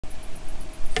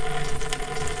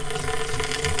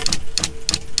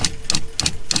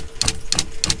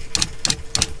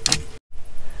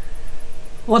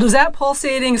Well, does that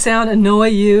pulsating sound annoy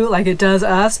you like it does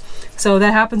us? So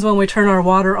that happens when we turn our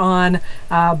water on,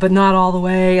 but not all the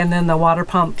way, and then the water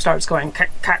pump starts going cut,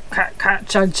 cut, cut, cut,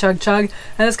 chug, chug, chug,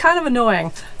 and it's kind of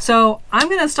annoying. So I'm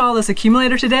going to install this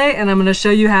accumulator today, and I'm going to show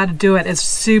you how to do it. It's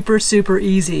super, super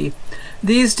easy.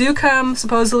 These do come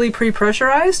supposedly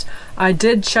pre-pressurized. I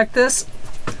did check this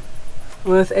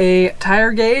with a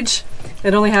tire gauge.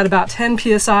 It only had about 10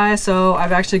 psi, so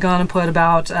I've actually gone and put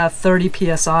about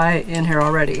 30 psi in here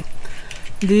already.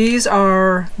 These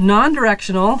are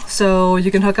non-directional, so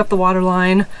you can hook up the water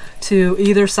line to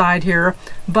either side here,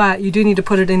 but you do need to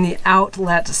put it in the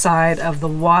outlet side of the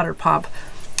water pump.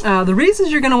 The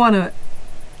reasons you're going to want to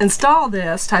install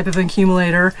this type of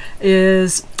accumulator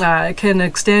is it can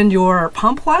extend your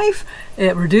pump life,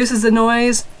 it reduces the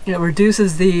noise, it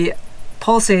reduces the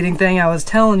pulsating thing I was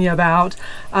telling you about,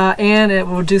 and it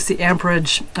will reduce the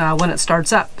amperage when it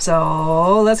starts up.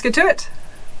 So let's get to it.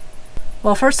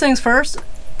 Well, first things first,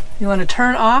 you want to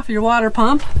turn off your water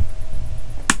pump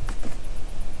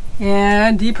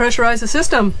and depressurize the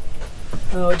system.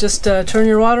 So just turn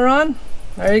your water on.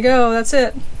 There you go, that's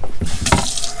it.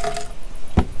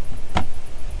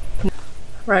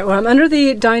 Right, well, I'm under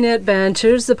the dinette bench.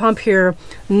 Here's the pump here.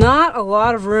 Not a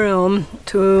lot of room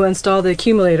to install the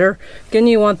accumulator. Again,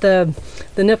 you want the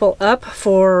nipple up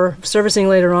for servicing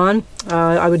later on.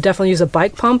 I would definitely use a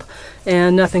bike pump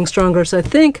and nothing stronger. So I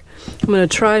think I'm going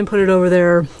to try and put it over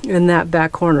there in that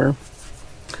back corner.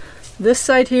 This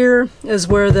side here is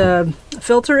where the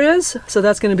filter is. So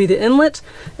that's going to be the inlet,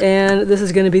 and this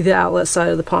is going to be the outlet side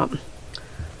of the pump.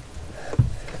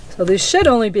 So these should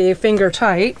only be finger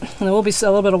tight, and there will be a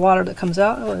little bit of water that comes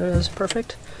out. Oh, there it is,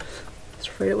 perfect. I was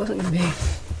afraid it wasn't going to be.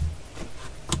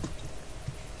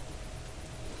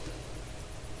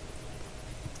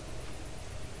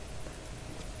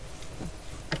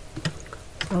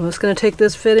 I'm just going to take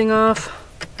this fitting off,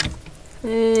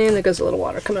 and there goes a little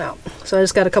water coming out. So I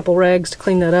just got a couple rags to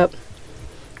clean that up.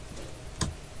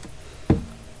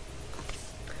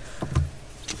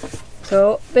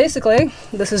 So basically,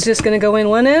 this is just going to go in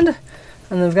one end,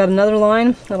 and I've got another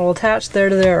line that will attach there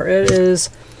to there. It is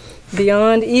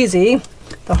beyond easy.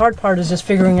 The hard part is just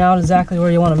figuring out exactly where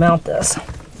you want to mount this.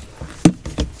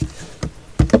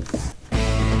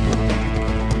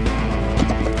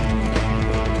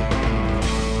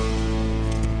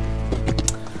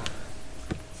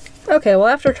 Okay, well,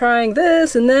 after trying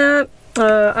this and that,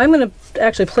 I'm going to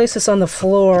actually place this on the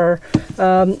floor.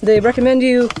 They recommend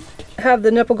you have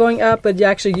the nipple going up, but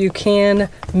actually you can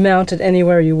mount it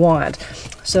anywhere you want.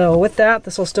 So with that,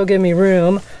 this will still give me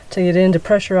room to get in to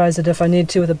pressurize it if I need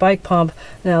to with a bike pump.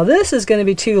 Now this is going to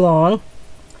be too long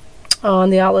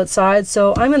on the outlet side,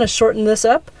 so I'm going to shorten this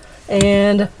up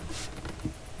and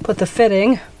put the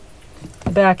fitting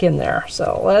back in there.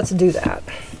 So let's do that.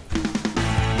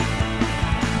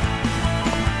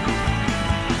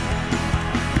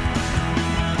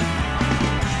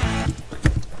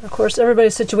 Of course,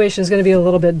 everybody's situation is going to be a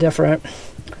little bit different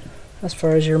as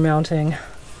far as your mounting.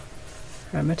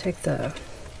 I'm going to take the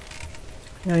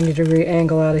 90-degree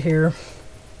angle out of here.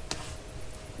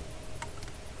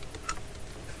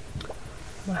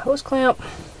 My hose clamp.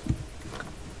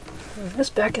 Put this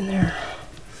back in there.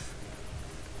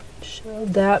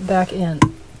 Shove that back in.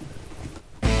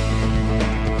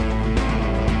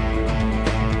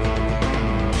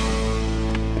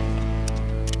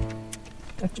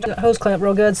 That hose clamp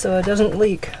real good so it doesn't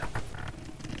leak.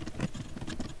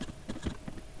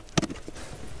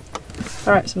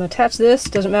 Alright, so I'm going to attach this,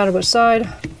 doesn't matter which side.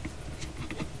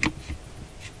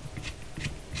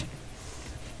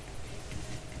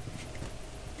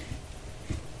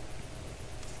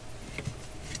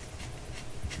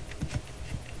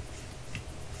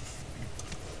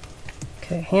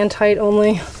 Okay, hand tight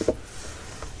only.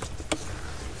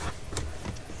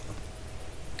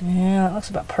 Yeah, that looks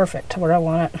about perfect to where I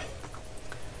want it.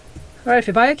 Alright, if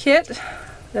you buy a kit,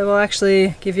 they will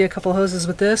actually give you a couple hoses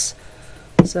with this.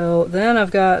 So then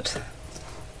I've got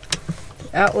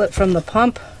the outlet from the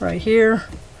pump right here.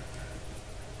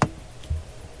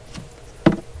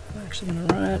 I'm actually going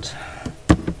to run it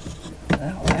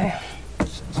that way.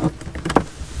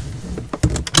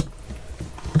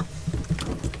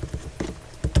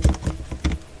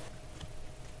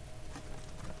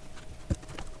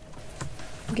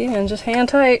 Again, just hand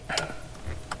tight.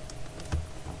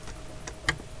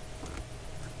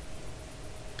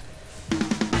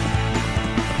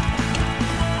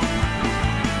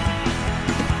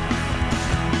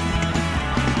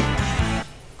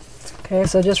 Okay,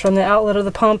 so just from the outlet of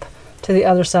the pump to the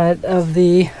other side of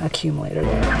the accumulator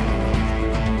there.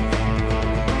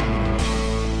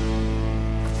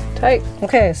 Tight.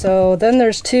 Okay, so then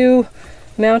there's 2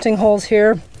 mounting holes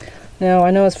here. Now I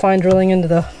know it's fine drilling into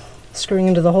the, screwing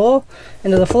into the hole,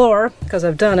 into the floor, because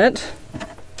I've done it.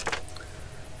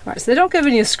 Alright, so they don't give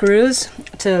you screws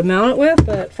to mount it with,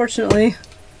 but fortunately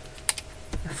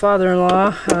my father-in-law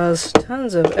has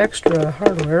tons of extra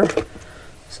hardware,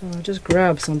 so I just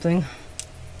grabbed something.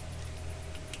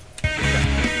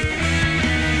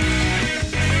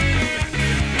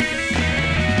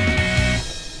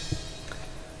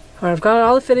 Alright, I've got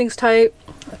all the fittings tight.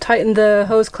 I tightened the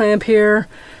hose clamp here,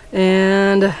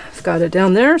 and I've got it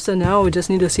down there, so now we just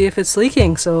need to see if it's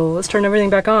leaking. So let's turn everything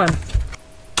back on.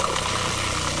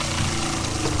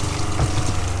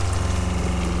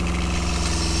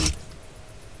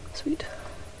 Sweet.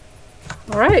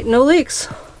 Alright, no leaks.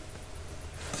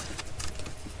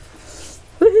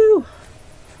 Woohoo!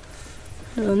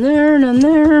 None there, none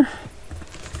there.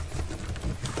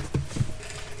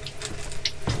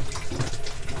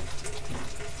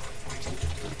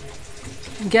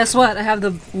 Guess what? I have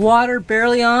the water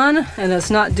barely on, and it's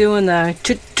not doing the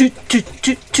toot toot toot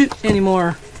toot toot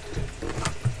anymore.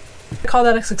 I call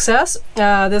that a success.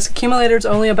 This accumulator is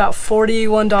only about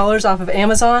 $41 off of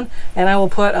Amazon, and I will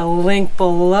put a link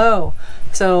below.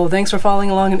 So thanks for following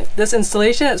along in this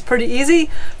installation. It's pretty easy.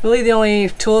 Really the only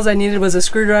tools I needed was a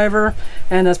screwdriver,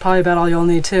 and that's probably about all you'll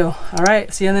need too.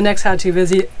 Alright, see you in the next how-to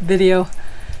video.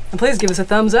 And please give us a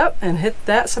thumbs up and hit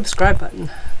that subscribe button.